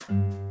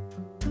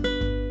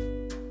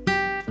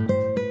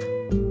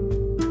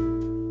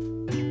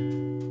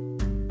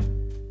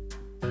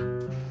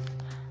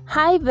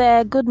Hi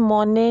there, good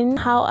morning.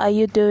 How are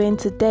you doing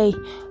today?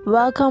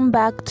 Welcome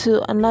back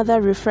to another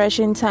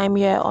refreshing time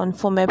here on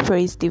Former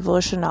Praise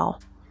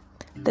Devotional.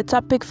 The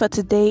topic for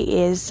today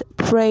is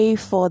Pray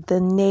for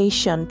the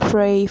Nation.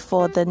 Pray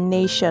for the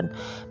nation.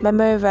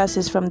 Memory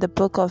verses from the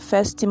book of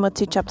 1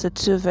 Timothy chapter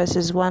 2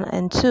 verses 1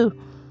 and 2.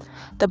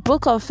 The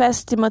book of 1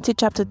 Timothy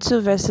chapter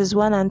 2 verses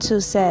 1 and 2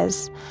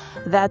 says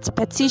that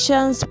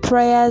petitions,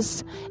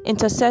 prayers,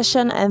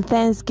 intercession and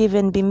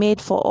thanksgiving be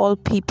made for all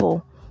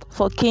people,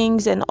 for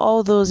kings and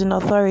all those in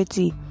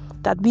authority,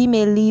 that we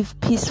may live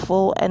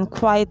peaceful and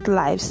quiet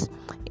lives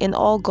in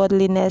all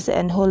godliness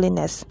and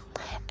holiness.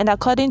 And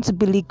according to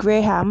Billy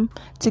Graham,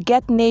 to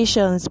get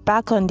nations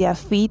back on their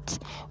feet,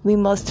 we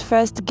must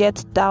first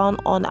get down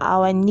on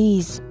our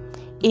knees.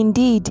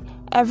 Indeed,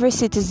 every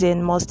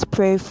citizen must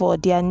pray for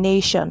their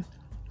nation.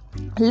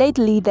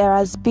 Lately, there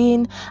has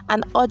been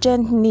an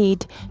urgent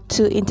need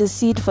to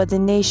intercede for the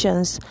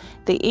nations.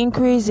 The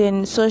increase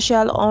in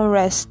social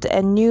unrest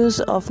and news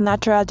of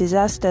natural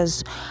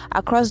disasters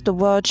across the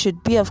world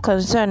should be of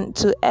concern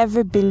to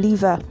every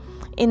believer.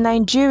 In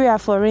Nigeria,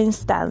 for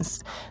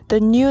instance, the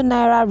new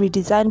Naira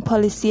redesign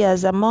policy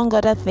has, among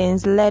other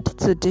things, led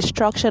to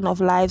destruction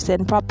of lives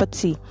and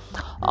property.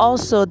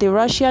 Also, the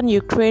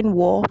Russian-Ukraine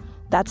war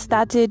that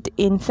started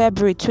in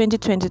February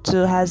 2022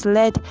 has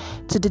led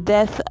to the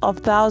death of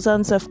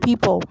thousands of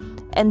people,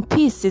 and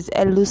peace is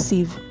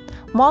elusive.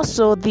 More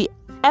so, the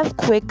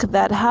earthquake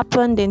that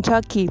happened in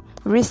Turkey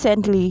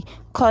recently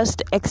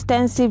caused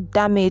extensive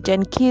damage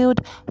and killed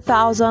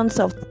thousands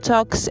of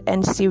Turks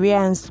and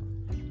Syrians.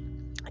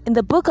 In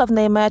the book of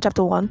Nehemiah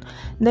chapter 1,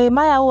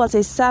 Nehemiah, who was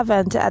a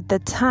servant at the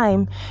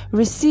time,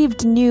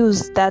 received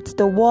news that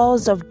the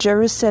walls of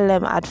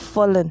Jerusalem had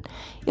fallen.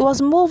 He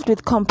was moved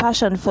with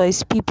compassion for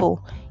his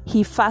people.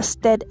 He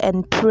fasted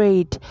and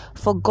prayed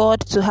for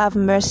God to have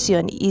mercy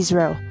on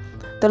Israel.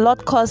 The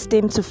Lord caused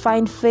him to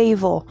find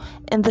favor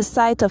in the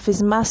sight of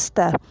his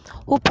master,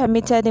 who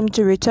permitted him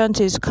to return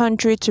to his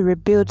country to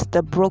rebuild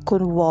the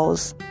broken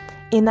walls.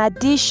 In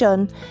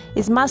addition,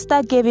 his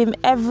master gave him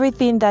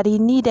everything that he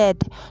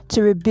needed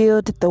to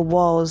rebuild the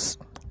walls.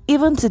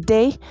 Even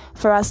today,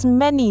 for as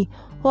many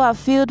who are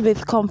filled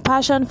with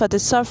compassion for the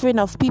suffering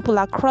of people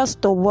across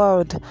the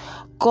world,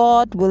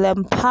 God will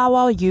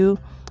empower you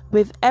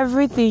with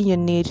everything you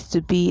need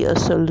to be a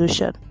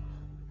solution.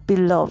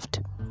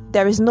 Beloved,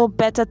 there is no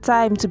better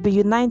time to be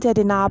united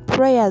in our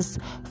prayers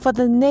for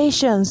the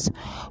nations.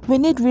 We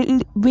need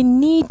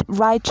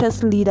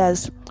righteous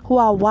leaders who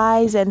are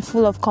wise and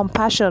full of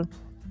compassion.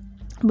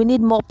 We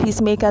need more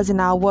peacemakers in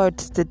our world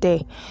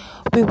today.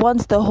 We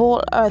want the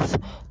whole earth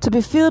to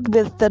be filled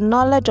with the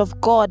knowledge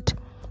of God,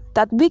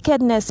 that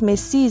wickedness may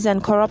cease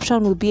and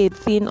corruption will be a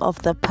thing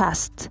of the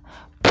past.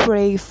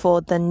 Pray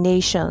for the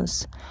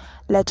nations.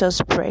 Let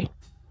us pray.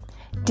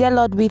 Dear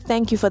Lord, we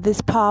thank you for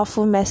this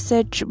powerful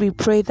message. We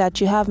pray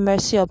that you have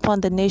mercy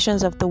upon the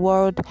nations of the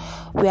world.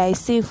 We are a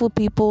sinful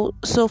people,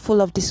 so full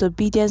of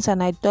disobedience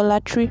and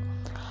idolatry.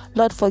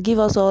 Lord, forgive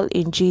us all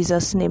in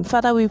Jesus' name.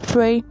 Father, we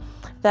pray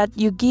that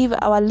you give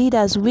our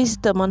leaders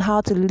wisdom on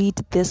how to lead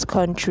this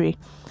country.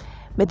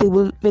 May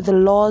the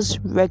laws,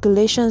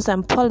 regulations,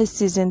 and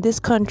policies in this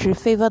country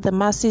favor the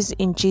masses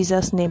in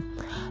Jesus' name.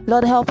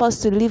 Lord, help us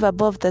to live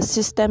above the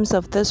systems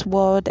of this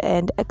world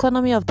and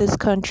economy of this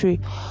country.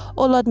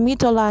 Oh Lord,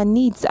 meet all our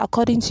needs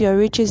according to your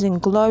riches in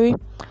glory.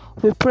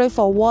 We pray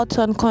for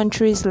war-torn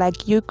countries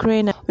like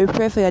Ukraine. We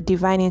pray for your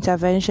divine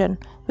intervention.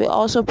 We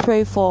also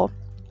pray for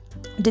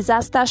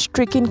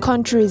disaster-stricken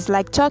countries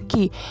like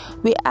Turkey.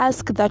 We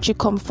ask that you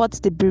comfort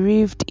the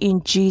bereaved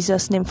in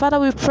Jesus' name. Father,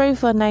 we pray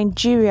for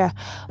Nigeria.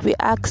 We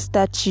ask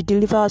that you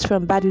deliver us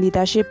from bad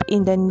leadership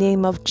in the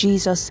name of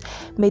Jesus.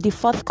 May the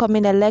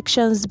forthcoming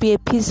elections be a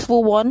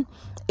peaceful one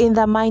in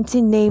the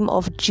mighty name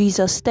of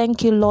Jesus.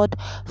 Thank you, Lord,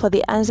 for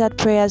the answered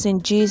prayers.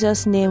 In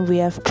Jesus' name we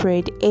have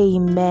prayed.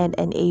 Amen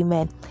and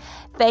amen.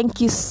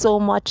 Thank you so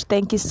much.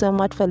 Thank you so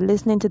much for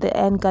listening to the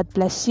end. God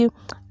bless you.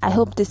 I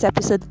hope this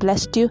episode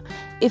blessed you.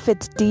 If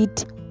it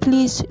did,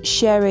 please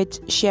share it.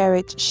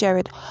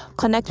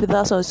 Connect with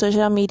us on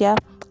social media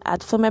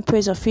at Former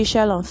Praise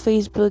Official on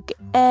Facebook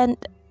and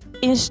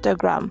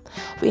Instagram.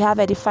 We have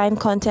edifying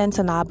content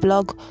on our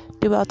blog.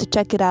 Do well to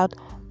check it out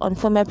on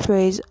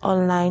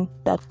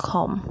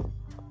formerpraiseonline.com.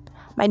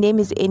 My name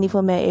is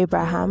Enifome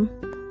Abraham.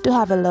 Do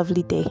have a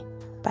lovely day.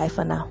 Bye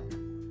for now.